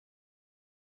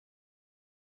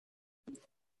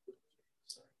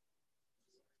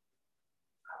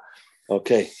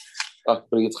Okay.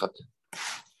 Bring it back.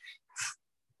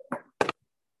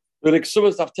 The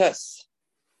Kesubos Daf Tes.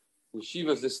 Yeshiva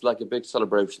is this like a big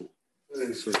celebration.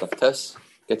 Kesubos Daf Tes.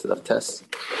 Get to Daf Tes.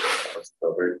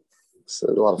 It's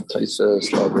a lot of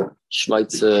places, a lot of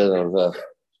Schmeitzer,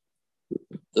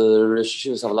 the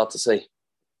Yeshivas have a lot to say.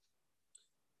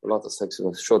 A lot to say,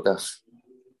 so short Daf.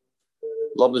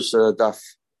 Lobish Daf.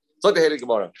 It's like the Heilige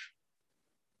Gemara.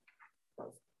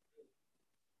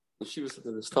 Yeshiva said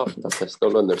to the staff in Daf Tes.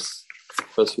 Don't learn this.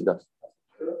 First few Daf.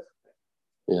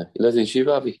 Yeah. You learned in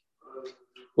Yeshiva, Abi?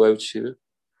 Where was Yeshiva?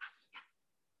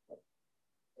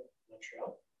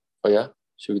 Oh yeah?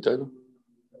 Should we tell them?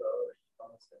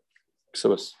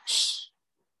 Kesubos.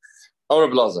 Our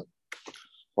blazer.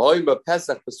 A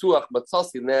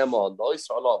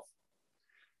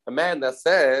man that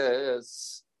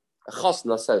says, a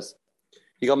chasna says,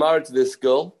 he got married to this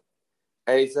girl,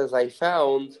 and he says, I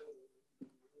found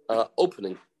an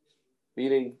opening,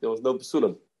 meaning there was no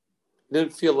basulim. He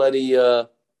didn't feel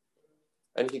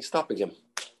anything stopping him,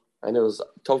 and it was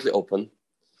totally open.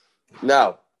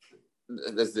 Now,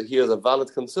 here's a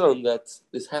valid concern that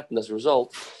this happened as a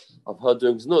result of her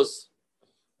doing znus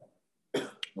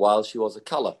while she was a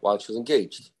kala, while she was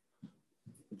engaged.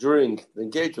 During the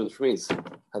engagement, which means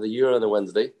had a year on a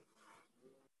Wednesday.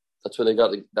 That's when they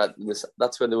got that.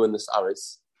 That's when they win this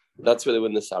aris. That's when they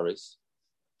win this aris.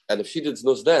 And if she did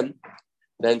znus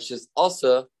then she's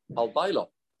also al baila.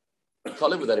 You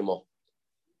can't live with her anymore.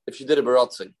 If she did a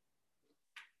baratzing.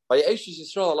 By Eishes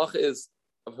Yisrael, halacha is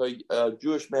of her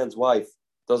Jewish man's wife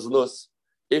does znus.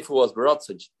 If it was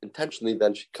baratzing intentionally,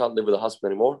 then she can't live with her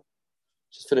husband anymore.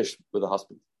 She's finished with her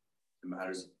husband. It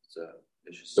matters.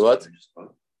 The what?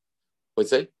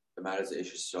 What'd you say? It matters.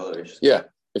 Yeah.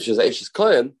 If she's Eishes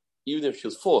Kohen, even if she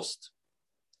was forced,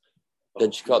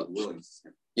 then she can't.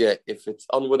 Yeah. If it's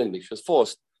unwillingly, she was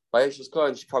forced. By Eishes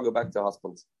Kohen, she can't go back to her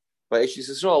husband. By Eishes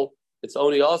Yisrael, it's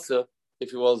only also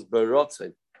if it was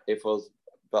baratzing. If it was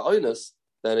ba'oinus,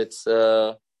 then it's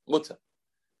mutter.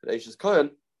 But Eishes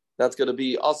Kohen, that's going to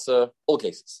be also all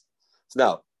cases. So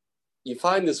now, you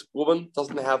find this woman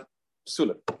doesn't have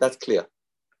psulim. That's clear.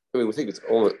 I mean, we think it's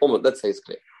almost let's say it's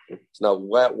clear. So now,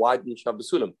 why didn't she have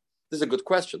psulim? This is a good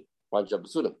question. Why did she have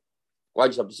psulim? Why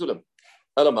did she have psulim?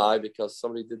 Elamai, because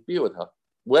somebody did beer with her.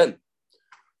 When?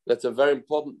 That's a very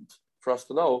important for us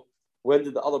to know. When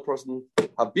did the other person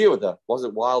have beer with her? Was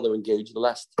it while they were engaged the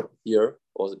last year,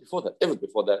 or was it before that? If it was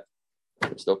before that,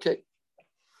 it's okay.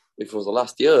 If it was the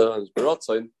last year and it's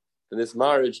baratzon, then this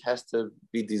marriage has to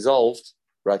be dissolved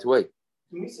right away.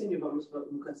 Can we say about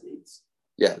Mukas 8?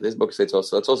 Yeah, there's Mukas 8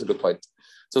 also. That's also a good point.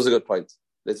 It's also a good point.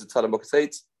 There's a ton of Mukas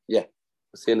 8. Yeah,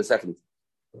 we'll see in a second.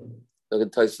 Look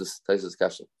at Taisus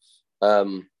question.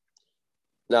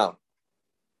 Now,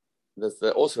 there's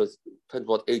also depends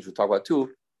what age we talk about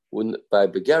too. When by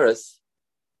Begeres,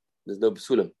 there's no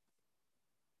Basulim.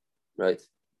 Right?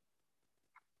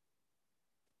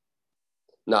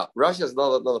 Now, Rashi has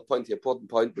another point here, important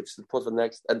point, which is important for the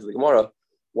next end of the Gemara.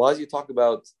 Why is he talking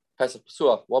about Pesach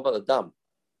Pesuach? What about the dam?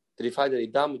 Did he find any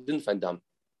dam? He didn't find dam.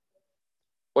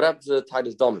 What happened to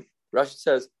Titus Dam? Rashi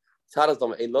says, Titus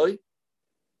Dam Eloi,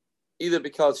 either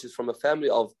because she's from a family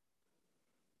of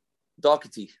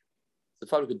Darkety, the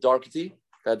family of Darkety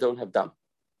that don't have dam.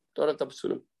 Don't have dam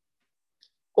Pesulim.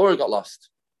 Or it got lost.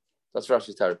 That's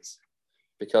Rashi's teretz.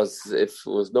 Because if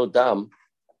there was no dam,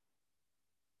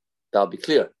 that'll be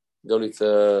clear. You don't need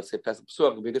to say Pesach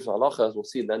Pesuach. It'll be different halachas. We'll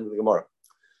see at the end of the Gemara.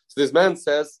 So this man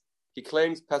says he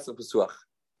claims Pesach Pesuach.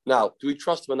 Now, do we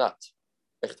trust him or not?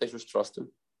 We trust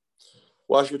him.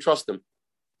 Why should we trust him?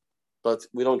 But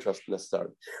we don't trust him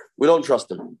necessarily. We don't trust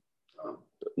him.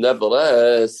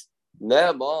 Nevertheless,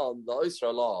 Naaman, the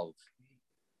Israel love.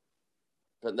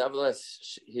 But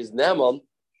nevertheless, his Naaman,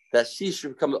 that she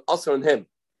should become an usher on him.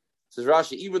 Says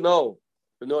Rashi, even though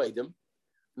we know Edom,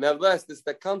 nevertheless, this is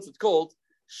the concept called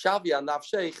Shavia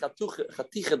Nafshei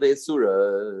Chaticha de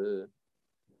Esura.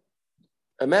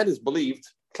 A man is believed,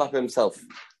 clap himself.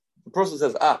 The person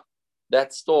says,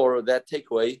 that store, that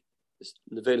takeaway is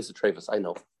the Venus Travis. I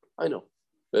know.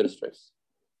 Venus Travis.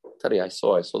 Tell you, I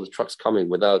saw the trucks coming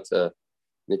without,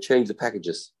 they changed the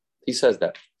packages. He says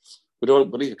that. We don't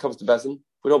believe it comes to Bezin.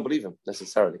 We don't believe him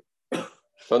necessarily.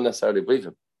 Don't necessarily believe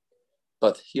him.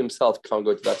 But he himself can't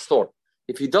go to that store.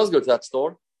 If he does go to that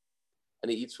store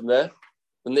and he eats from there,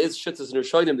 then there is shittas and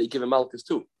Rishonim that you give him malchus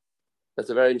too.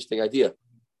 That's a very interesting idea.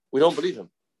 We don't believe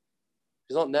him.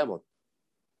 He's not Naaman.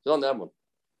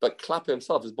 But Klapa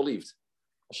himself is believed.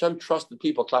 Hashem trusted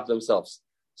people clap themselves.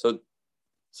 So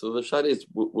the shayla is,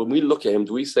 when we look at him,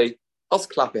 do we say, us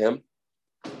clap him?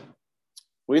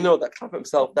 We know that clap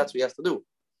himself, that's what he has to do.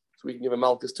 So we can give him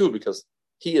malchus too, because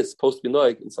he is supposed to be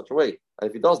noig in such a way. And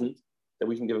if he doesn't, then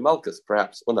we can give him malchus,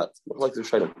 perhaps, or not. Like the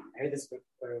Shalom. I heard this for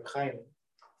Chaim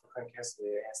Kessler.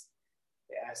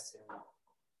 They asked him,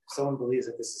 if someone believes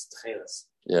that this is Tchelas,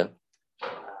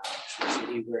 should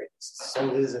he wear it?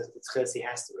 Someone believes that it's Tchelas, he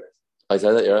has to wear it. I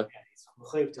said that, yeah. He's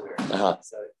mechayiv to wear it.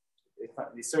 So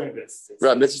he's certain, but it's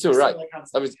right, Mr. Too, right.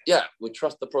 Like we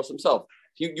trust the person himself.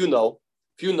 If you know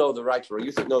the right way,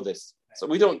 you know this. So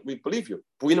we believe you.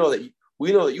 But we know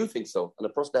that you think so, and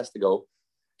the person has to go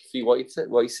see what he sees. This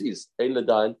is what It does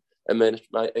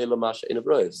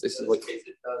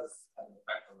have an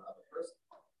effect on the other person.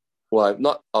 Well, I've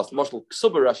not asked. Marshal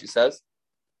Kesubos, Rashi says,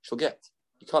 she'll get.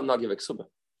 You can't not give a Kesubos.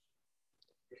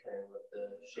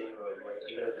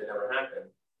 Even if it never happened,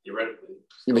 theoretically.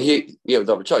 Yeah, but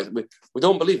we have a choice. We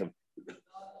don't believe him.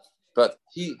 But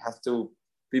he has to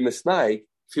be misnai,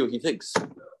 feel he thinks.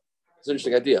 It's an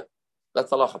interesting idea.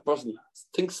 That's Allah. A person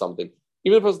thinks something.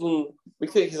 Even a person, we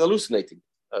think he's hallucinating.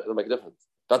 It'll make a difference.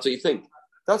 That's what you think.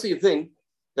 That's what you think,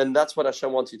 then that's what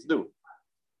Hashem wants you to do.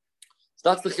 So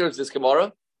that's the chiddush of this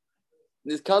Gemara.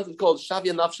 This concept called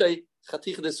Shavia Nafshei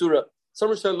Chaticha Desura. Some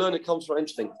Rishonim learn it comes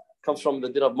from the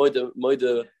din of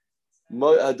Moide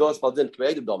Doris Baldin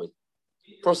K'me'edim Domi.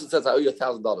 Person says, I owe you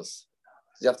 $1,000. Does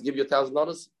he have to give you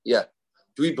 $1,000? Yeah.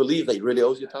 Do we believe that he really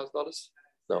owes you $1,000?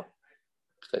 No.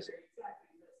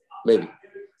 Maybe.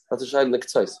 That's a shayla in the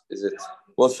Ketzos. Is it?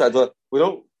 What's shayla? We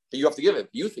don't. You have to give it.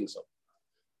 You think so.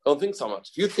 Don't think so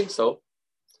much. If you think so,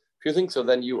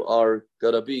 then you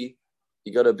gotta be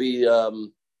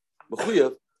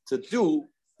mechuyev to do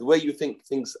the way you think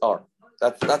things are.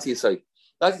 That's the say.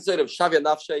 That's the say of Shavia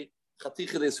Nafshei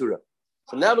Chaticha Desura.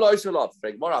 So now we'll also not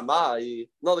break more amai.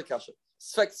 Another kasha.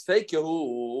 Sfek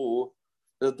Yehu.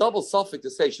 There's a double suffix to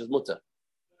say she's mutter.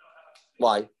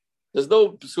 Why? There's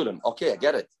no psulim. Okay, I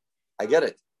get it.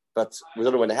 But we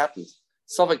don't know when it happened.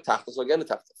 Suffix tachtas again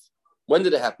tachtas. When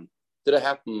did it happen? Did it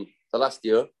happen the last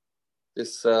year?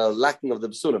 This lacking of the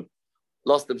psulim,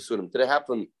 lost the psulim. Did it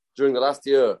happen during the last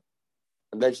year?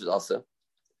 And then she's also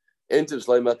into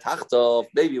Shlomo Tachtov.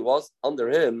 Maybe it was under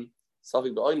him.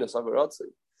 Suffix ba'oinus,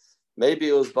 maybe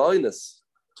it was ba'oinus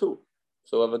too.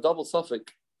 So we have a double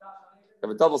suffix.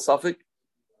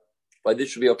 But this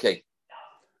should be okay.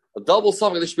 A double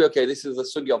suffix, this should be okay. This is a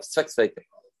sugya of sex faker.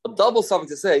 A double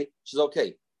suffix to say she's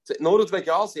okay. So in order to make it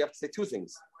also, you have to say two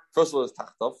things. First of all, it's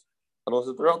Tachtov, and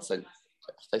also the Ratzin.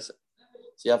 So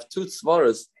you have two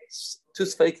svaras, two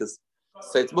fakers.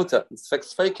 Say it's mutter.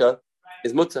 Sex faker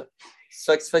is mutter.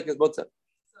 Sex faker is mutter.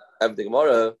 Everything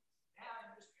tomorrow.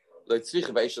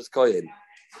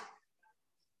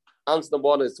 Answer number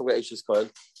one is talking about Eishes Kohen.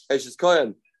 Eishes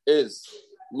Kohen is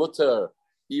mutter,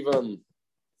 even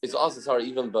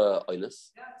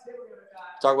ba'oinus.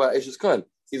 Talk about Eishes Kohen.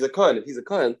 He's a Kohen. If he's a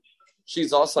Kohen,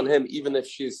 she's also on him, even if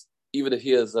she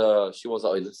was a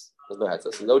oinus. There's no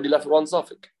heter. So nobody left with one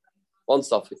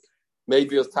suffix.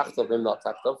 Maybe it was tachtov, maybe not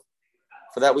tachtov.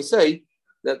 For that we say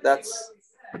that's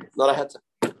not a heter.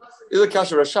 This is a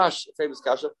kasha Rashash, famous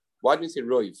kasha. Why do you say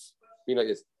roiv? You know,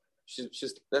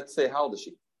 she's let's say, how old is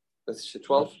she? Let's say she's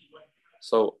 12.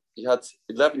 So you had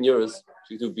 11 years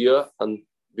to do beer and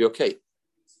be okay.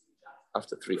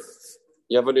 After 3.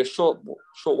 You have only a short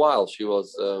while she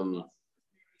was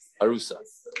Arusa.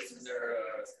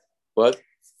 What?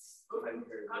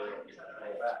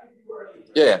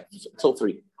 Yeah, till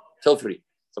 3. So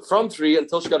from 3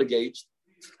 until she got engaged,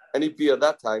 any beer at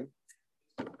that time,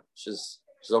 she's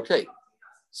okay.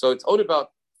 So it's only about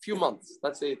a few months.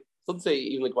 Let's say, don't say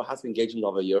even like what has been engaged in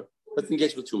another year. Let's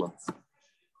engage for 2 months.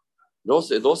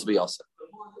 It'd also be awesome.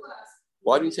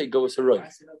 Why do you say go with her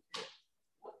right?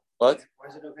 What? Why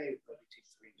is it okay?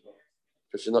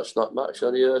 Because she's not she's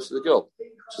a girl.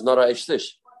 She's not a Eish.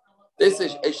 This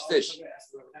is Eish.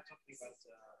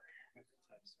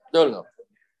 No.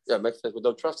 Yeah, makes sense. We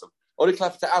don't trust him. Only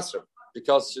clap to ask her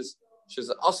because she's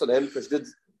awesome him because she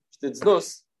did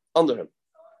znus under him.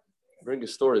 Bring a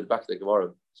story back to the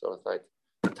Gemara. So it's like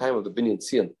the time of the Binyan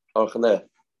Tzion.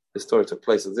 This story took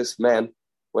place. And this man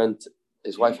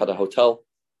his wife had a hotel.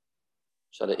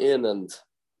 She had an inn, and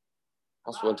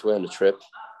husband went away on a trip.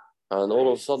 And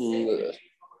all of a sudden,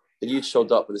 the youth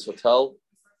showed up at this hotel.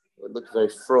 It looked very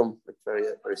frum, looked very,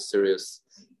 very serious.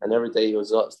 And every day he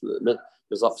was up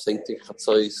saying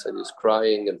Chatzos, and he was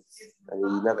crying, and he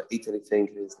never ate anything.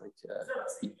 And he's like,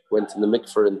 he went in the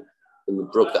mikveh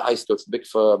and broke the ice to the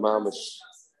mikveh, mamish.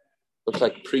 Looked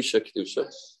like Prisha Kedusha.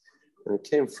 And it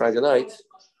came Friday night.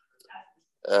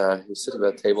 He was sitting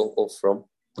at a table, all from.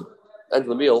 End of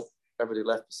the meal, everybody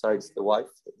left besides the wife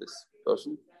of this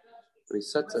person. And he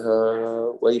said to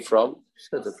her, where are you from? She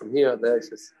said, from here and there. He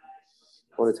says,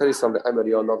 I want to tell you something. I'm a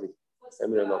Yomi.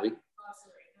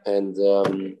 And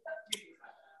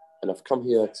I've come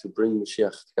here to bring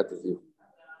Mashiach together with you.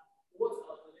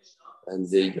 And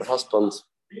your husband,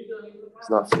 it's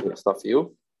not for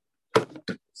you.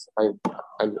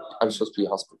 I'm supposed to be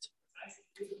your husband.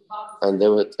 And they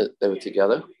were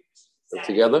together.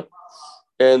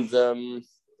 And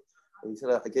he said,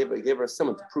 I gave her a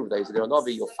simon to prove that. He said,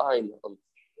 Yomi, you'll find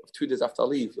 2 days after I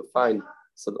leave, you'll find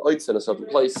some oitz in a certain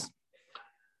place,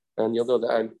 and you'll know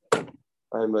that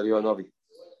I'm Yomi.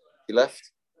 He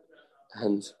left,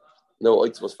 and no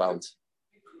oitz was found.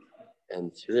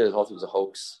 And she realized it was a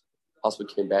hoax. Husband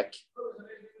came back.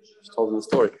 She told him the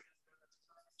story.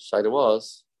 Shaila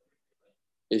was,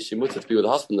 is she mutter to be with the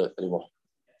husband anymore?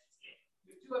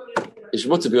 Is she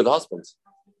mutter to be with the husband?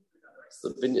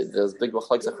 There's big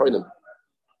machlokes achronim.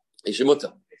 Is she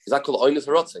mutter? Is that called oinus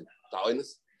or rotzing? The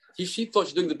oinus? She thought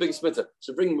she's doing the biggest mitzvah.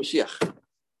 She's bringing Mashiach.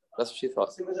 That's what she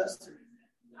thought.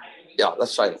 Yeah,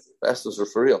 that's Shaila. Esther's were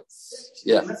for real.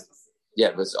 Yeah,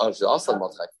 but she's also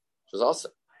Mordechai. She was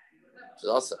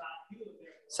also.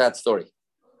 Sad story.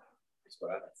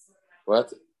 What?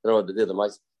 I don't know what they did. The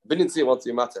mice. Didn't see what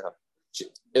you matter her.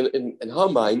 In her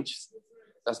mind,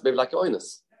 that's maybe like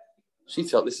oinus. She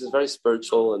felt this is very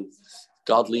spiritual and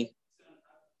godly.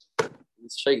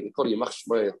 It's shaking. They call you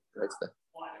machshmoy right there.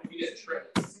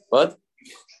 What?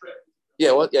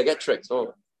 Yeah, what? Yeah, get tricked.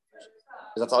 Oh.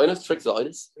 Is that oinus? Tricked the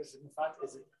oinus?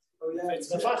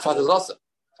 Fat is also.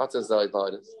 Fat is the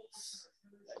oinus.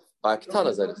 By katana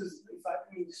is oinus.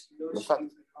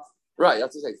 Right,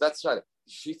 that's the thing. That's right.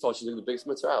 She thought she was the biggest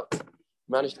mitzvah out.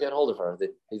 Managed to get hold of her.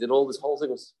 He did all this whole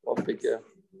thing was one big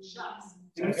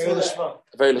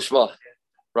very lishma.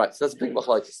 Right, so that's a big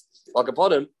machlokes. Like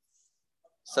upon him,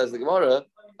 says the Gemara,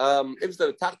 if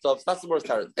the tachtov, that's the worst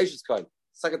teretz. Eish is kind.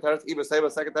 Second teretz, Ibn Seba,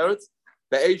 second teretz.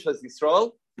 The Eish has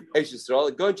Yisrael. Eish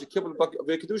Yisrael. Going to kibbutz of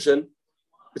your kedushin.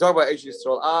 We talk about Eish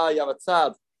Yisrael. You have a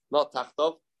tzad, not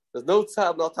tachtov. There's no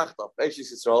tzad, not tachtov. Eish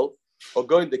Yisrael. Or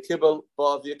going to kibbutz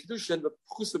of your kedushin.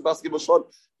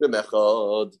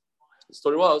 The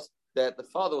story was that the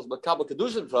father was makabel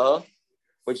kedushin for her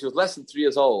when she was less than 3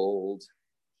 years old.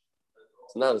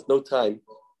 So now there's no time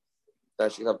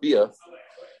that she can have beer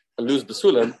and lose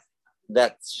besulim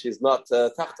that she's not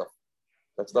tachtov.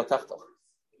 That's not tachtov.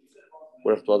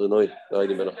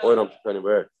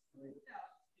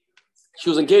 She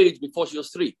was engaged before she was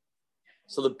 3.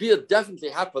 So the beer definitely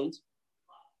happened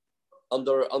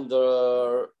under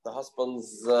the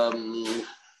husband's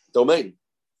domain.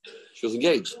 She was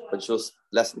engaged when she was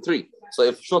less than 3. So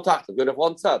if short tachtov, you're going to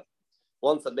have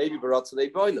one said maybe baratz,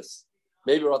 maybe oinus.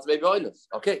 Maybe baratz, maybe oinus.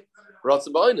 Okay. Baratz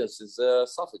and oinus is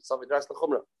suffix dras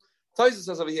l'chumra. Tosis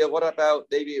says over here, what about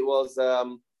maybe it was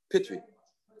pitri?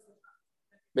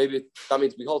 Maybe that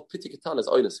means we hold piti katan as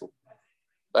oinus.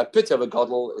 But piti of a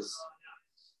godel is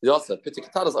the other. Piti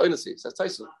katan is oinus. Says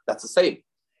Tosis. That's the same.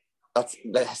 That's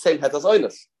the same head as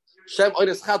oinus. Shem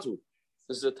oinus chatu.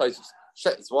 This is a Tosis.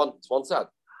 It's one sad.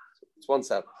 It's one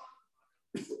sad.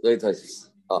 Very Tosis.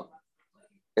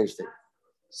 Interesting.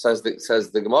 Says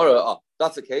the Gemara,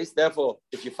 that's the case. Therefore,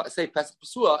 if you say Pesach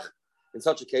Pesuach, in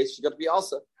such a case, she's got to be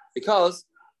Asa, because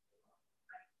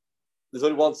there's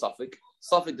only one suffix.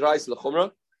 Suffix drais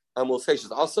lechumra, and we'll say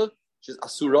she's Asa, she's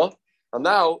Asura, and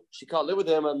now she can't live with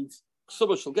him, and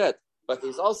Kesubos she'll get. But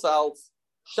he's also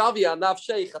Shavia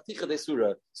Nafshei Chaticha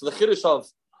Desura. So the Chiddush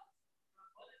of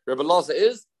Rebbe Laza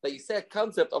is that you say a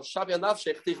concept of Shavia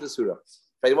Nafshei Chaticha Desura.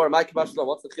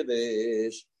 What's the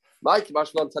Chiddush? Mike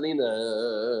Marshlan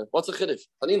Tanina. What's a chiddush?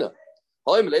 Tanina.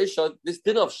 This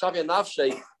din of Shavia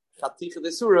Nafshei Chaticha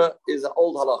Desura is an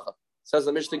old halacha. Says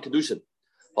the Mishnah in Kedushin.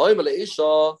 I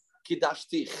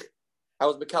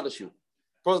was Mekadosh you.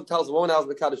 The person tells the woman I was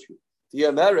Mekadosh you. The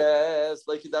Yemeres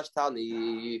like Kidash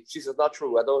Tani. She says not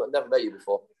true. I never met you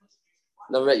before.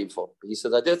 He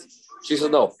says I did. She says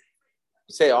no.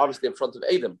 You say obviously in front of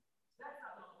Adam.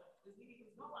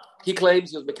 He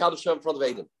claims he was Mekadosh in front of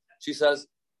Adam. She says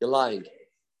you're lying.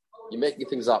 You're making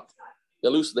things up.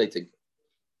 You're hallucinating.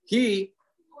 He,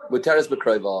 with Teres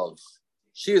Bekroivov,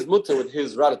 she is mutter with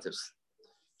his relatives.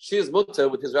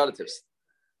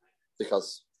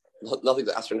 Because nothing's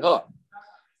answering her.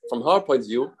 From her point of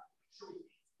view,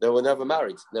 they were never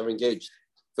married, never engaged.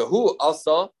 For who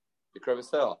also,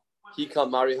 he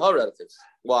can't marry her relatives.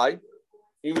 Why?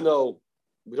 Even though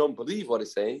we don't believe what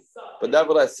he's saying, but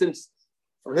nevertheless, since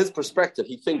from his perspective,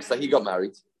 he thinks that he got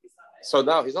married. So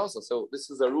now he's also. So this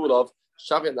is a rule of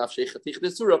Shavia Nafshei Chatich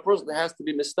Desura. A person has to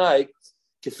be mistake,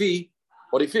 kifi,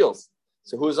 what he feels.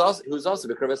 So who's also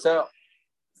B'Krevesera?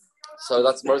 So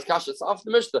that's Morris Kasha. It's after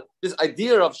the Mishnah. This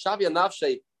idea of Shavia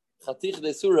Nafshei Chatich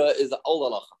Desura is the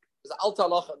old halacha. It's the alta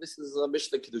halacha. This is a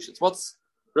Mishnah Kedushin. What's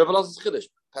Rebbe Lazar's Chiddush?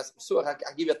 Pesach Pesuach,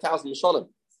 I give you 1,000 Mishalim.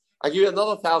 I give you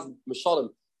another 1,000 Mishalim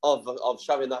of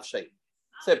Shavi Nafshay.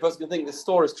 Say a person can think this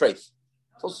store is treif.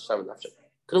 It's also Shavi Nafshay.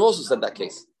 Could have also said that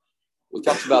case. We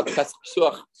talked about Pesach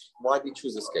Pesuach. Why did he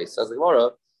choose this case? As the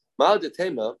Gemara, Ma'al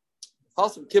Detema,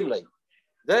 Hasim Kimlei.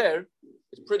 There,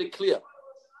 it's pretty clear.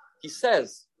 He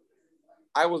says,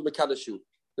 I was Mekadeshu.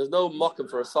 There's no mocking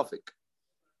for a suffix.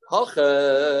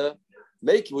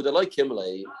 Make you would I like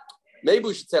Kimlei. Maybe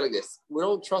we should say like this. We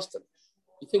don't trust him.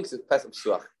 He thinks it's Pesach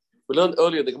Pesuach. We learned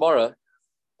earlier in the Gemara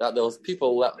that there was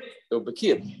people that were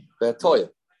Bekiyim, they're Toya.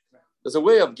 There's a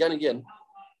way of getting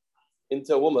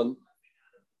into a woman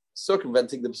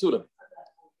circumventing the Pesulim.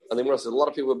 And the Gemara says a lot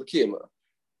of people were Bekiyim.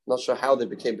 Not sure how they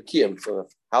became Bekiyim. So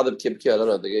how they became Bekiyim, I don't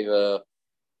know. They gave there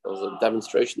was a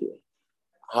demonstration.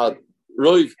 How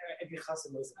Roiv.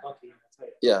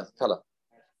 Yeah, Kala.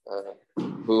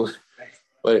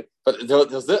 Wait, but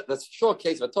there's that's a short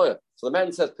case of a Toya. So the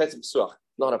man says Pesach Pesuach,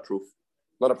 not a proof.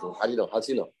 Not a proof. How do you know? How does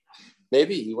he know?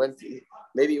 Maybe he went in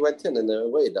a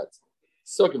way that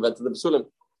circumvented the Pesulim.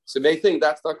 So you may think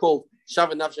that's not called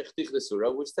Shavu Nafshei Chtich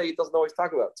Nesura, which say he doesn't know what he's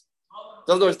talking about.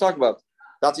 That's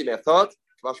what he may have thought.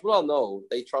 No,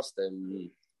 they trust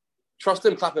him. Trust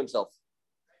him, clap himself.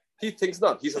 He thinks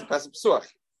not. He says Pesach Pesuach.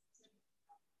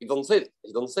 He doesn't say that.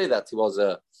 He doesn't say that he was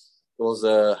a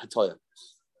Hatoya.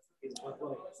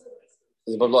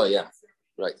 He's a Babloy, yeah.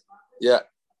 Right. Yeah.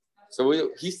 So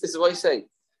this is what he's saying.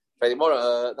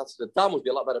 That's the dam would be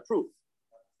a lot better proof.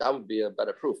 That would be a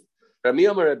better proof.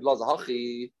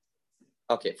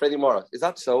 Okay, Freddie Mora, is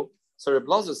that so? So Reb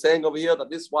Blazer is saying over here that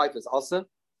this wife is Asa.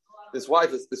 This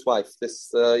wife.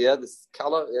 This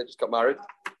Kala, just got married.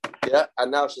 Yeah,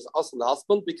 and now she's Asa the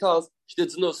husband because she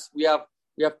did Znus. We have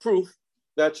proof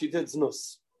that she did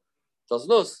Znus. Does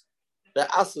Znus? That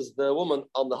Asa's the woman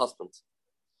on the husband.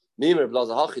 Me Reb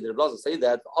Blazer Hachi, the Reb Blazer say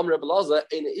that Reb Blazer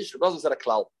in the Ish, Reb Blazer said a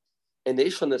klal. In the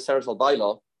Ish on the Seresal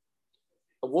Baila,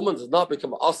 a woman does not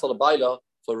become Asa the Baila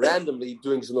for randomly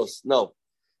doing Znus. No.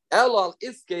 Elal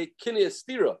iske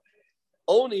kinestira.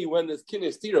 Only when there's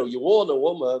kinestira, you warn a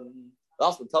woman. The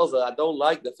husband tells her, I don't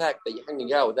like the fact that you're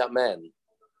hanging out with that man.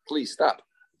 Please stop.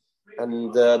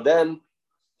 And then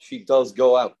she does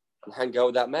go out and hang out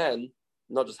with that man.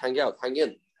 Not just hang out, hang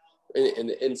in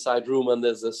the inside room, and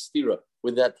there's a stira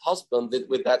with that husband,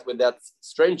 with that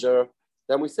stranger.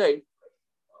 Then we say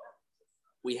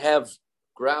we have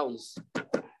grounds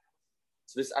to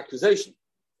this accusation.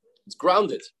 It's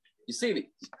grounded. You see,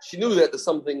 she knew that there's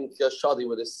something shoddy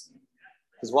with his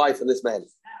wife and this man.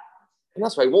 And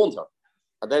that's why he warned her.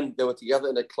 And then they were together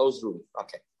in a closed room.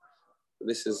 Okay.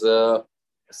 This is a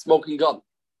smoking gun.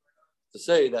 To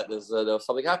say that there was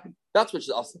something happening. That's what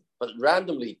she's asking. But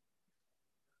randomly,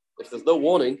 if there's no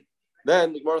warning,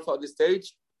 then the Gemara thought at this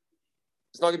stage,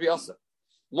 it's not going to be asa.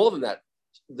 More than that,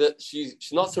 she's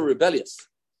not so rebellious.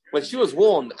 When she was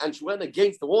warned and she went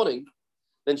against the warning,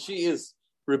 then she is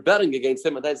rebelling against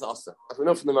him, and that is asa. As we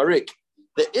know from the Marik,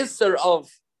 the Isser of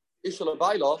Ishal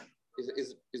Abayla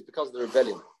is because of the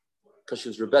rebellion, because she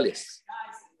was rebellious.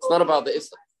 It's not about the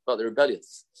Isser, it's about the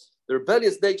rebellious. The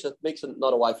rebellious nature makes her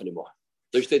not a wife anymore.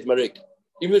 There state Marik,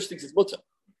 even if she thinks it's mutter.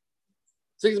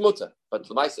 She thinks it's mutter, but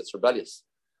Lamaisa, it's rebellious.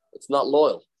 It's not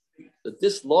loyal. The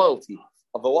disloyalty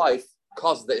of a wife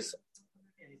causes the Isser.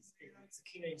 It's a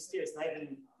king of steers, not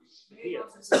even beer.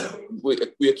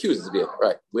 We accuse it of beer,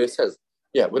 right? Where it says,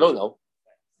 yeah, we don't know,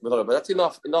 but that's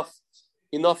enough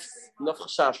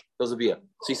chashash. There's a beer.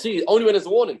 So you see, only when there's a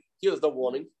warning. Here there's no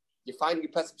warning. You're finding a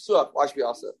Pesach Pesuach. Why should we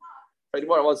ask it? Right,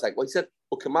 one second. Well, he said,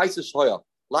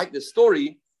 like the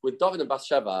story with David and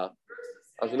Bathsheba,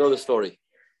 as we know the story.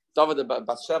 David and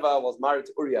Bathsheba was married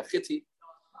to Uriah Hittite,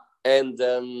 and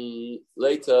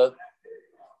later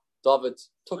David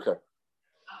took her.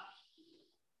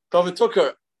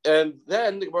 And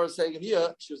then the Gemara is saying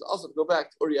here, she was also to go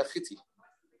back to Uriah Hittite.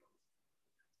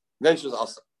 Then she was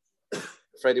also.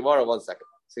 Freddie Mara, 1 second.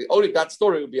 See, only that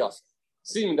story would be us.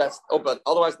 Seeing that's but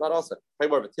otherwise not us.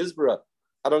 Freddie Mara, Tizbara.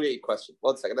 I don't get your question.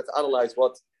 1 second. Let's analyze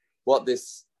what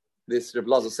this Reb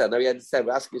Blazer said. Now we had to say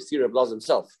we're asking to see Reb Blazer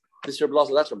himself. This Reb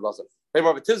Blazer, that's Reb Blazer. Freddie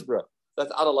Mara, Tizbara.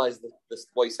 Let's analyze this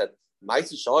what he said.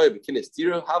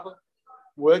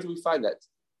 Where do we find that?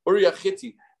 Uriah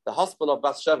Hittite, the husband of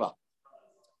Bathsheba.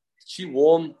 She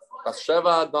warned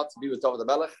Bathsheba not to be with David the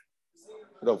Melech.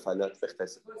 We don't find that.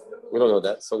 We don't know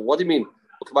that. So what do you mean?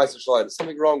 There's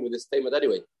something wrong with this statement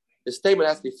anyway. This statement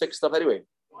has to be fixed up anyway.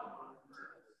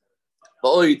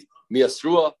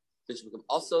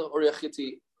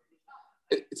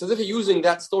 It's as if you're using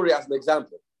that story as an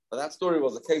example. But that story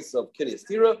was a case of Kinyas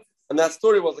Tira, and that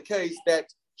story was a case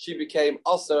that she became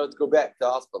also to go back to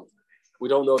her husband. We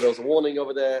don't know there was a warning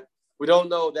over there. We don't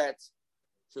know that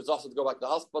she was also to go back to the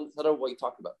husband. I don't know what you're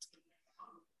talking about.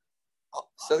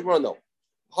 Says the Gemara, no.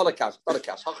 Holocaust, not a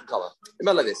cash.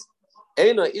 Remember like this.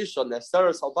 A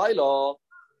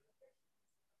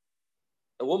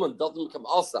woman doesn't become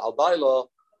asa al baila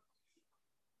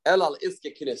el al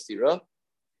iske kinestira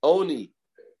only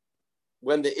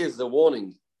when there is a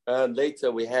warning, and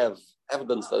later we have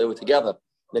evidence that they were together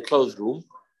in a closed room.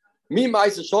 Mi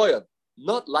ma'isa shoya,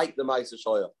 not like the ma'isa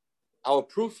shoya. Our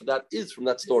proof for that is from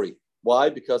that story. Why?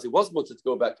 Because it was mutter to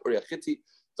go back to Uriachiti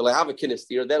till I have a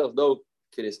kinestira. There was no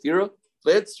kinestira,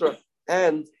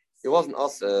 and it wasn't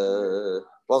asa.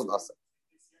 Wasn't asa.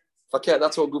 Okay,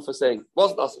 that's what Gufa is saying.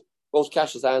 Wasn't asa. Most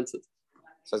Kasha's answered.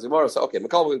 Says Gemara, so okay,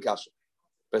 Makal Kasha.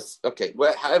 But okay,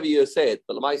 however you say it,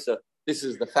 but Lamaisa, this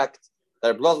is the fact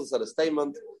that Blazon said a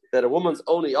statement that a woman's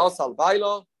only asal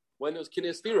baila when it was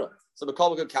kinestira. So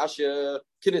Makal Kasha,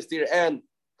 kinestira, and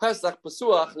Pesach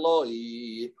Pesuach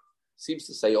Loi seems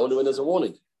to say only when there's a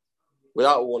warning.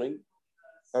 Without a warning,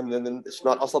 and then it's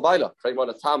not asal baila.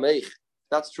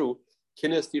 That's true.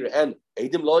 Kinestira and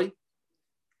Edim Loi.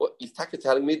 Well, he's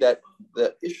telling me that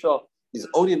the Isha is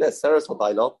only necessary for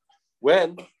baila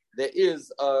when there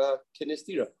is a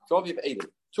kinestira. So you have Edim,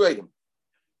 two Edim. You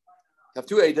have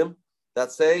two Edim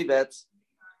that say that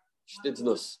she did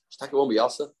nus. Shtaka won't be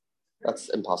asa. That's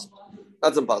impossible.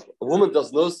 That's impossible. A woman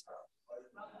does nus.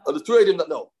 Are the two Edim that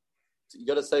know? So you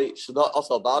got to say should not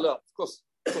asa baila. Of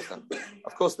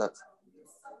course not.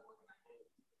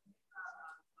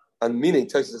 And meaning,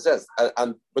 Tosis says,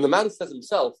 and when the man says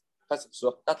himself, that's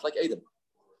like Adam.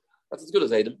 That's as good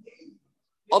as Adam.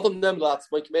 Adam nemlatz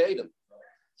make me Adam.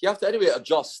 You have to anyway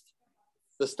adjust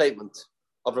the statement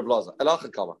of Reb Lazar. No,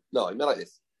 I mean like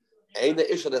this.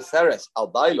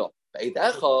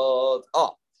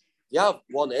 You have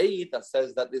one aid that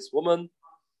says that this woman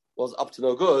was up to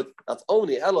no good. That's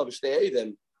only Ella b'shnei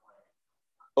Adam.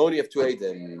 Only have two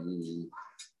Adam.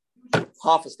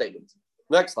 Half a statement.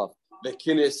 Next half. The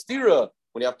kinestira.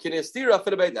 When you have kinestira,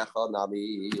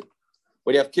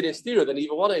 when you have kinestira, then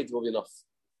even one aid will be enough.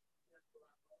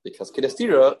 Because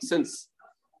kinestira, since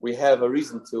we have a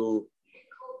reason to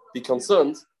be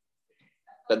concerned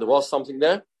that there was something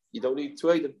there, you don't need two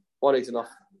aid. One aid is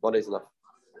enough. One aid is enough.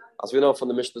 As we know from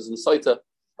the Mishnahs in Saita,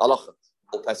 Alachat.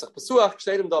 Pesach Pesuach,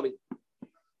 Shteidim Dami.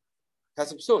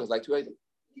 Pesach Pesuach is like two aid.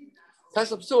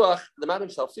 Pesach Pesuach, the man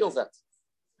himself feels that.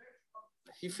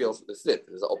 He feels that this is it.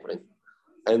 There's an opening.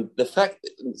 And the fact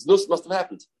that Znus must have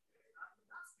happened.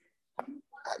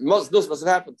 Znus must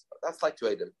have happened. That's like to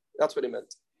Adam. That's what he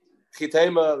meant.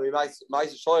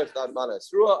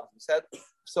 Said,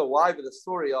 so why with the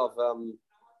story of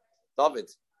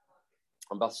David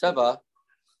and Bathsheba,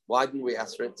 why didn't we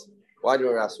answer it? Why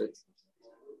didn't we answer it?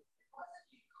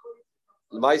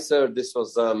 Meiser, this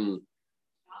was,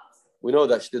 we know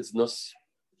that she did Znus.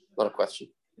 Not a question.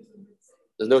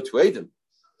 There's no to Adam.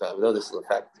 But we know this is a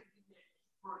fact.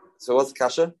 So what's the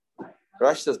kasha?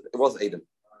 Rashi says it was Adam.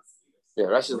 Yeah,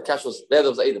 Rashi says the kasha was there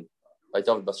was Adam by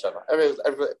David Bathsheba. Every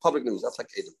public news, that's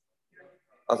like Adam.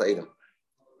 That's Adam.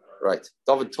 Right.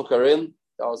 David took her in.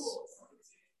 That was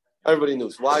everybody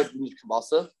knows. Why didn't you come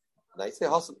asa? And I say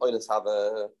Hassan Oinus have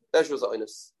a there she was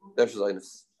Oinus. There she was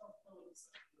Oinus.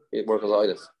 Work was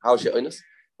Oinus. How is she Oinus?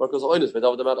 Work was Oinus with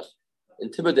David the Melech.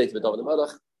 Intimidated with David the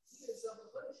Melech.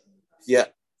 Yeah.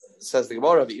 Says the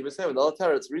Gemara, but even saying another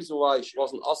terror, it's the reason why she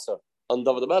wasn't Asa on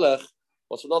David the Melech.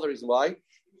 What's another reason why?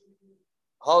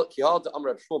 Now the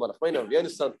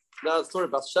story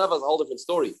of Bathsheba is a whole different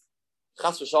story.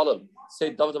 Chas v'shalom, say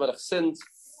David the Melech sinned.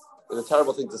 It's a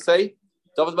terrible thing to say.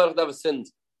 David the Melech never sinned.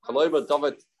 David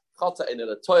chata in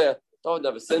a toya. David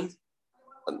never sinned.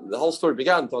 And the whole story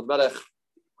began. David the Melech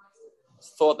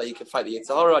thought that he could fight the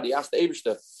Yetzer Hara, and he asked the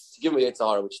Eibishter to give him a Yetzer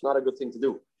Hara, which is not a good thing to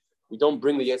do. We don't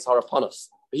bring the Yetzer Hara upon us.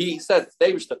 He said,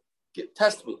 Eibishter,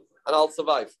 test me, and I'll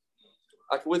survive.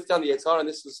 I can withstand the Yetzer Hara, and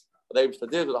this is what Eibishter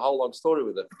did with a whole long story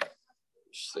with it.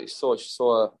 She saw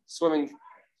her swimming,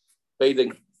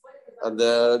 bathing, and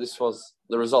this was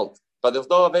the result. But there's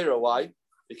no Avera. Why?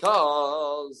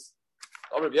 Because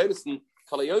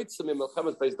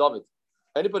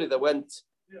anybody that went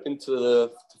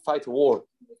to fight a war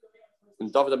in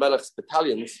David Melech's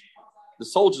battalions, the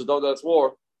soldiers of David Melech's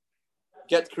war,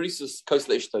 get krisis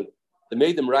koisleishtai. They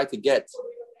made them write a get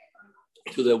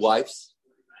to their wives,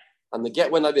 and the get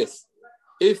went like this: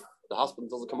 if the husband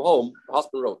doesn't come home, the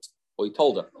husband wrote, or he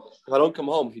told her, if I don't come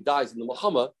home, he dies in the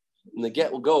Muhammad, and the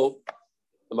get will go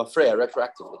to Mafreya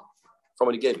retroactively from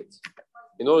when he gave it,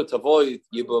 in order to avoid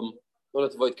yibum, in order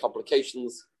to avoid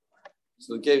complications.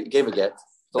 So they gave a get.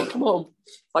 Don't come home.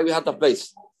 Like we had that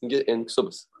base in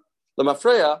Kesubos. The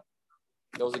Mafreya,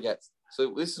 there was a get.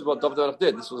 So this is what David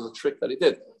did. This was a trick that he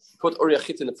did. He put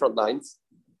Uriachiti in the front lines.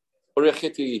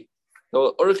 Uriachiti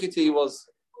was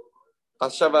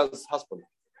Bathsheba's husband.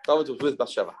 David was with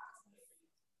Bathsheba.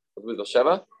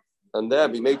 And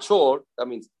then he made sure, that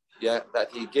means, that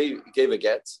he gave a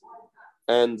get,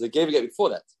 and he gave a get before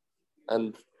that.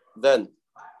 And then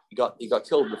he got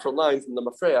killed in the front lines, and the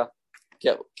Mafreya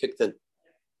get kicked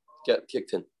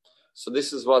in. So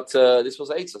this is what this was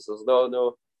Eitzah. So there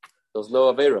was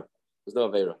no Avera. There's no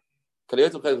Avera.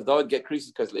 David get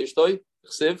creases because Leishtoi,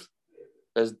 Chsiv,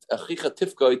 there's Achicha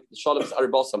Tifkoid, Shalom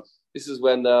Aribasam. This is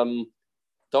when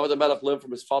David the Melech learned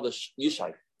from his father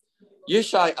Yishai.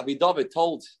 Abi David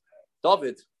told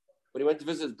David when he went to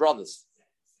visit his brothers,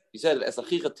 he said, "Es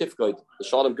Achicha Tifkoid, the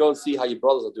Shalom, go and see how your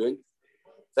brothers are doing.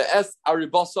 The Es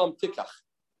Aribasam Tikach,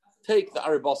 take the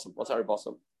Aribasam. What's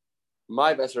Aribasam?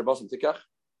 My best Aribasam Tikach.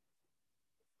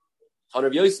 On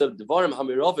Rav Yosef, Devarim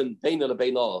Hamirovin Beina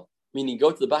LeBeina, meaning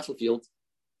go to the battlefield,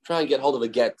 try and get hold of a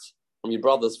get from your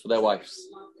brothers for their wives.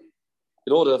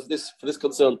 In order for this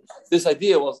concern, this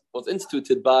idea was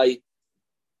instituted by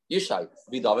Yishai,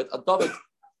 David, and David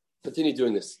continued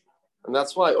doing this. And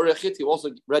that's why Uriachiti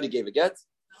also already gave a get,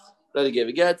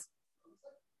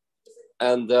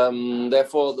 and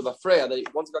therefore the Mafreya,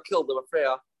 once he got killed, the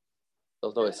Mafreya, there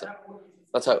was no Issa.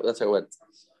 That's how it went.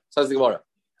 Says the Gemara.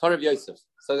 Tarav Yosef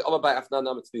says,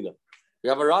 we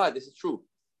have a ride, this is true,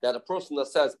 that a person that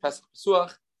says Pesach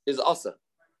Pesuach is Asa.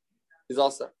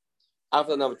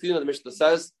 After the Namatina, the Mishnah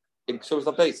says, in Kesubos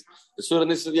the place, the Surah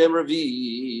Nisr Yom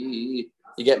Revi,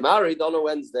 you get married on a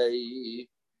Wednesday.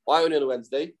 Why only on a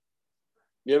Wednesday?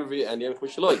 Yom Revi and Yom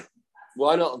Chmishaloi.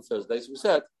 Why not on Thursday? So we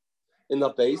said, in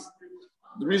that base,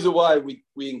 the reason why we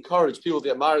encourage people to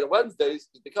get married on Wednesdays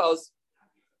is because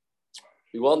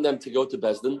we want them to go to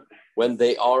Besdin when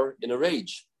they are in a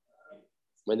rage,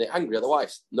 when they're angry at the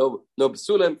wives. No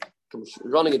Besulim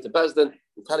running into Besdin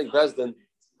and telling Besdin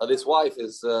that this wife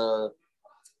is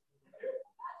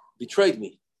betrayed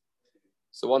me.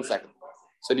 So 1 second.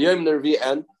 So the Yom Revi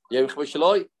and Yom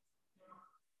Chmishaloi.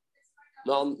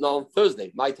 Not on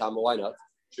Thursday, my time, or why not?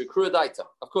 Shukru Daita.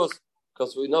 Of course,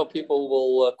 because we know people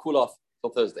will cool off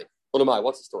till Thursday. What am I?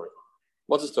 What's the story?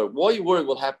 What are you worried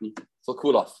will happen till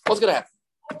cool off? What's going to happen?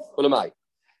 What am I?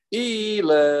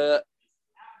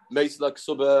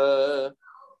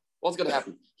 What's going to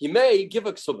happen? He may give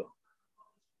a ksuba.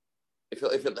 If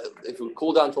it will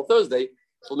cool down till Thursday,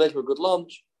 he'll make him a good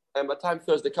lunch, and by the time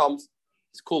Thursday comes,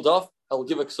 it's cooled off, he'll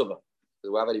give a ksuba.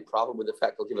 Do we have any problem with the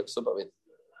fact he'll give a ksuba? I mean,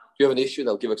 if you have an issue,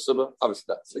 they'll give a ksuba. Obviously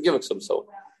not. So give a ksuba. So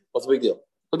what's the big deal?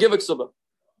 He'll give a ksuba.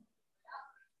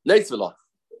 Neitzvila.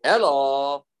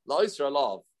 Ella. La'isra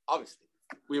love. Obviously.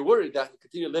 We're worried that he'll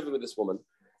continue living with this woman.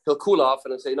 He'll cool off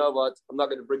and he'll say, you know what? I'm not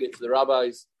going to bring it to the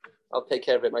rabbis. I'll take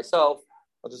care of it myself.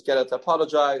 I'll just get her to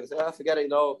apologize. Say, forget it.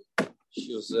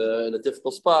 She was in a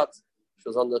difficult spot. She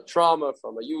was under trauma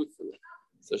from her youth.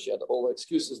 So she had all the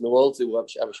excuses in the world to do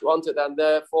whatever she wanted. And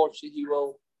therefore, he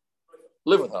will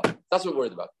live with her. That's what we're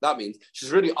worried about. That means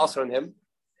she's really also on him.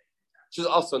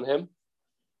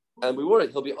 And we're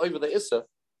worried he'll be over the Issa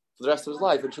for the rest of his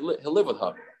life and he'll live with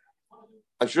her.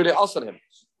 And she's really also on him.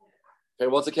 Okay,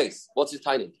 what's the case? What's his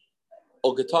tiny?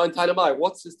 Oh, Gatan Tainamai.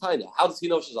 What's his tiny? How does he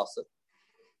know she's asa?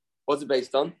 What's it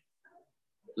based on?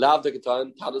 Lav the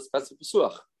Gatan Tadas Pesach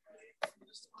Pesuach.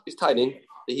 He's tiny.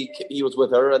 He was with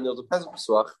her and there was a Pesach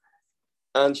Pesuach.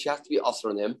 And she has to be asa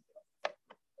on him.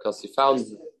 Because he found.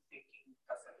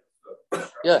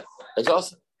 Yeah, it's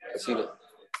asa.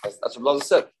 That's what Blazer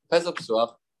said. Pesach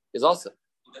Pesuach is asa.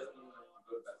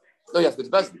 No, you have to go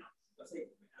to Besdin.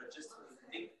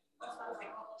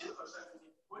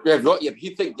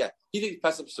 He thinks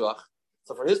Pesach Pesuach.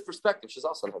 So from his perspective, she's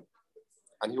also on him,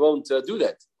 and he won't do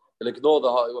that. He'll ignore the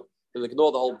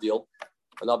whole deal,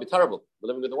 and that'll be terrible. We're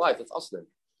living with the wife. That's us now.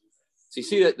 So you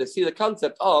see that they see the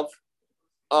concept of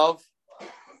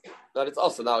that it's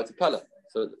also now it's a pella.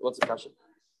 So what's the question?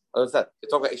 What's that? You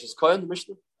talk about Eishes Kohen, the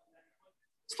Mishnah.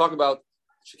 Let's talk about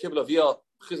Shekibel Aviyah.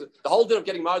 The whole day of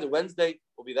getting married on Wednesday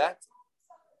will be that.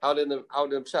 How did him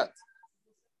chat?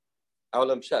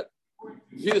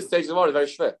 If you the stage of the morning, very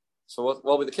shver. So what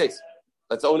will be the case?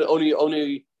 That's only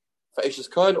for Eishes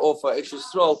Kohen or for Eishes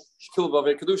Yisrael Shekibel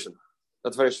Aviyah Kedushin.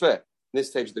 That's very shver. In this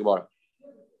stage of the Gemara.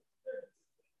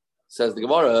 Says the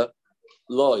Gemara,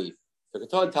 Loi. The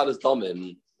Katan Tadas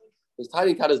Domim. His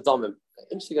tiny Tadas Domim.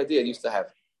 Interesting idea he used to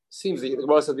have. Seems the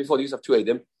Gemara said before, they used to have two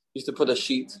Edim. He used to put a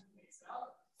sheet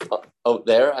out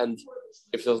there, and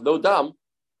if there's no dam,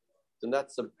 then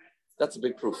that's a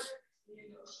big proof.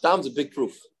 Dam's a big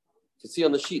proof. You can see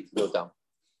on the sheet, no dam.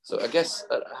 So I guess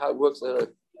how it works. So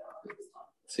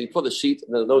you put the sheet,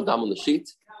 and there's no dam on the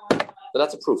sheet. But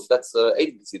that's a proof. That's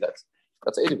Adam can see that.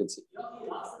 That's Adam can see.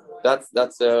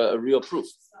 That's a real proof,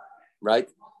 right?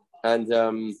 And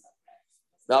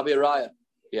that'll be a raya.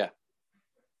 Yeah.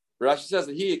 Rashi says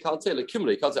that he can't say like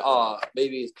Kimli. He can't say,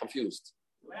 maybe he's confused.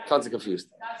 Can't say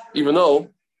confused. Even though,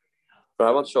 but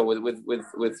I want to show with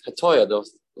Hatoya,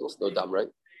 there's no dam, right?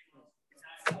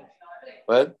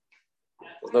 Well,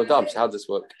 there's no dam. So how does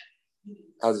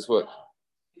this work?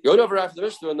 You go over after the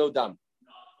Mishnah, no dam.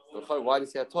 Why do you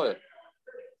say Hatoya?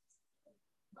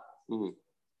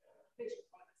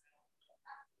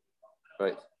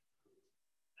 Right.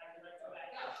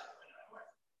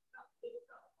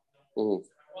 So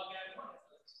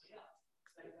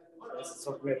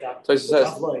he says,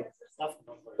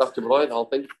 Daf the whole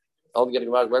thing. I'll be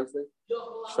getting married Wednesday.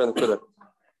 So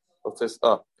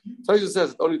he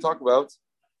says, only talk about.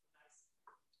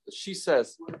 She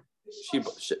says,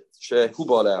 who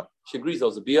bought out? She agrees there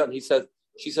was a beer, and she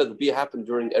said the beer happened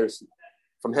during Erison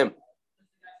from him.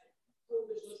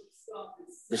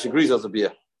 And she agrees there was a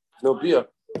beer. No beer.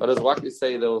 But does Wakli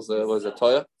say there was a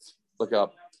toya? Look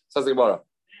up. Says the Gemara.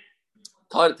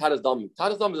 Taina's dam.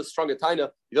 Taina's dam is a stronger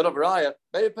taina. You don't have a raya.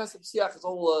 Maybe Pesach Psiach is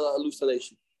all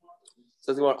hallucination.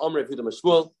 Says the Gemara. Amr Yehuda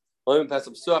Meshmuel. Maybe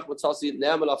Pesach Psiach. What's also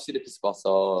ne'amal afsida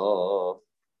Kesubos.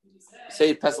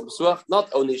 Say Pesach Psiach. Not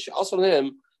only she also on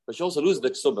him, but she also loses the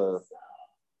Kesubah.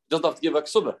 He doesn't have to give a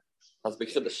Kesubah. That's big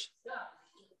chiddush.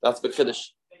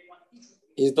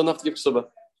 He doesn't have to give Kesubah.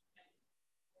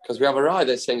 Because we have a raya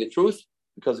that's saying the truth.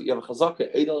 Because you have a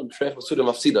chazaka, Eidel and Trech V'Sudah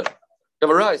Mafsida. You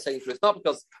have a raya saying the truth. Not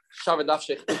because Shaved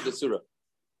Nafshech is the surah.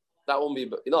 That won't be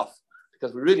enough.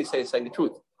 Because we really saying the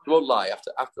truth. You won't lie.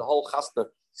 After the whole chasna,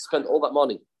 spent all that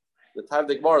money. The time of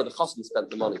the Gemara, the chasna spent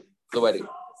the money for the wedding.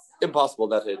 Impossible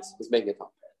that it's making it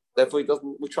up. Therefore,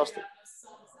 we trust him.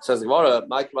 Says the Gemara,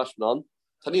 Mike Mashmanan,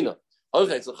 Tanina. A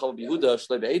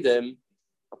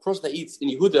person that eats in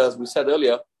Yehuda, as we said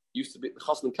earlier, used to be the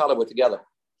chasna and kala were together.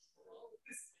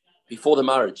 Before the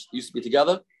marriage, they used to be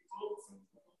together.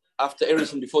 After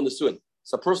Erison, before Nesuin.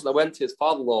 So a person that went to his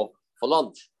father-in-law for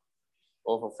lunch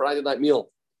or for Friday night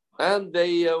meal, and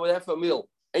they were there for a meal.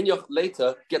 Enyach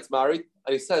later gets married,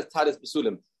 and he says, Tainus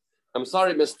Besulim. I'm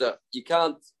sorry, mister, you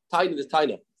can't. Taina is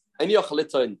Taina. Enyach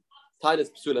Litain, Tainus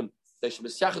Besulim. They should be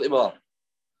Shachel Imar.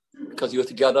 Because you were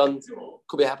together, and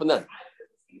could be happen then.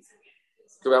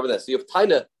 Could be happen then. So you have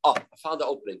Taina. I found the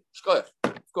opening. Shkoyach.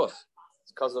 Of course.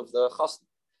 It's because of the chasna.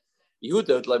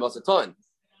 Yehuda like Matzatoin.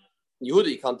 Yehuda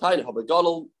you can't tie it. But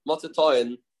Galil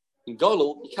Matzatoin in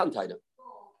Galil you can't tie it.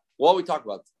 What are we talking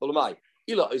about?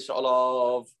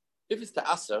 If it's the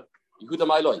Aser, Yehuda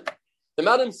Mailoi. The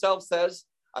man himself says,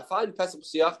 I find Pesach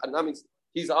Psiach, and that means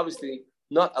he's obviously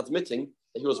not admitting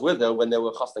that he was with her when they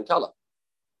were Chast and Kala.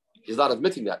 He's not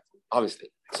admitting that,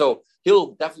 obviously. So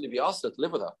he'll definitely be asked to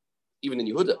live with her, even in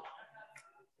Yehuda.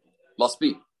 Must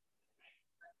be.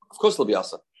 Of course he'll be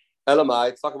asked.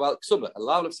 Elamai to talk about Kesubah.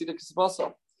 Allow of Sida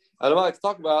Kesubasa. Elamai to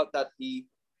talk about that he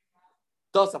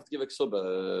does have to give a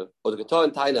Kesubah. Or the Getor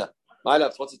and Taina.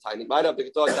 Ma'ilab, what's the Taina? Ma'ilab, the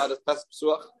Getor and Taina Pesach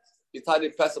Psuach. The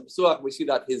Taina Pesach Psuach, we see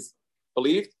that he's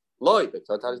believed. Loi, the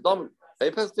Getor and Taina is dominant.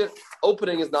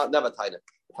 Opening is never Taina.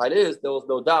 The Taina is, there was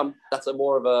no dam. That's a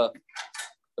more of a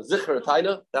Zichar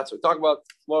Taina. That's what we talk about.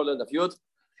 More than the Yud.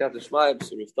 Captain Shmaim,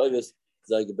 Surif Toivis,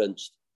 Zay gebenched.